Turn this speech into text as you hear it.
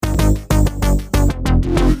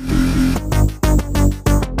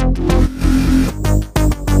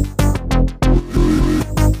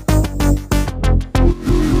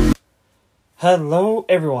Hello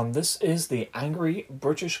everyone, this is the Angry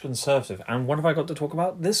British Conservative, and what have I got to talk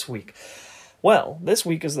about this week? Well, this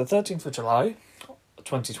week is the 13th of July,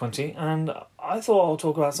 2020, and I thought I'll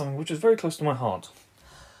talk about something which is very close to my heart.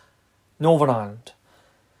 Northern Ireland,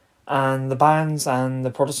 and the bands and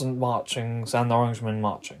the Protestant marchings and the Orangemen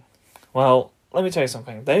marching. Well, let me tell you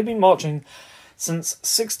something, they've been marching since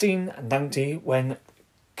 1690 when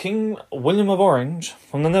King William of Orange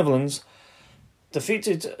from the Netherlands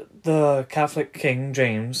defeated the Catholic King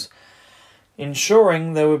James,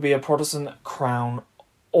 ensuring there would be a Protestant crown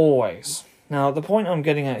always. Now, the point I'm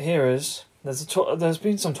getting at here is there's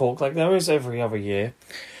been some talk, like there is every other year,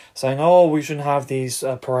 saying, oh, we shouldn't have these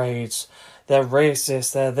parades, they're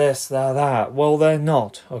racist, they're this, they're that. Well, they're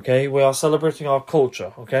not, okay? We are celebrating our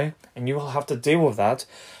culture, okay? And you will have to deal with that.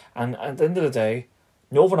 And at the end of the day,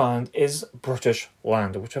 Northern Ireland is British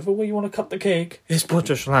land. Whichever way you want to cut the cake is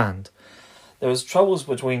British land. There was troubles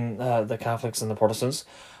between the Catholics and the Protestants,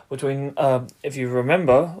 between, if you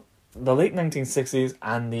remember, the late 1960s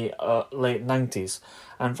and the late 90s.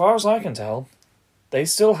 And far as I can tell, they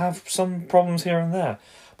still have some problems here and there.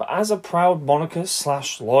 But as a proud monarchist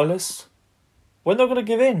 / loyalist, we're not going to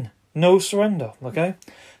give in. No surrender, okay?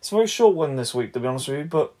 It's a very short one this week, to be honest with you,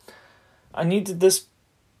 but I needed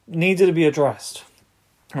to be addressed.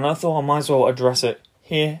 And I thought I might as well address it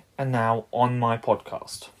here and now on my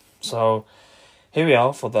podcast. So here we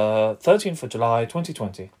are for the 13th of July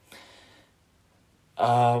 2020,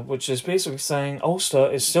 which is basically saying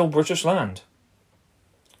Ulster is still British land.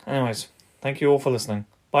 Anyways, thank you all for listening.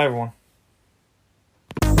 Bye everyone.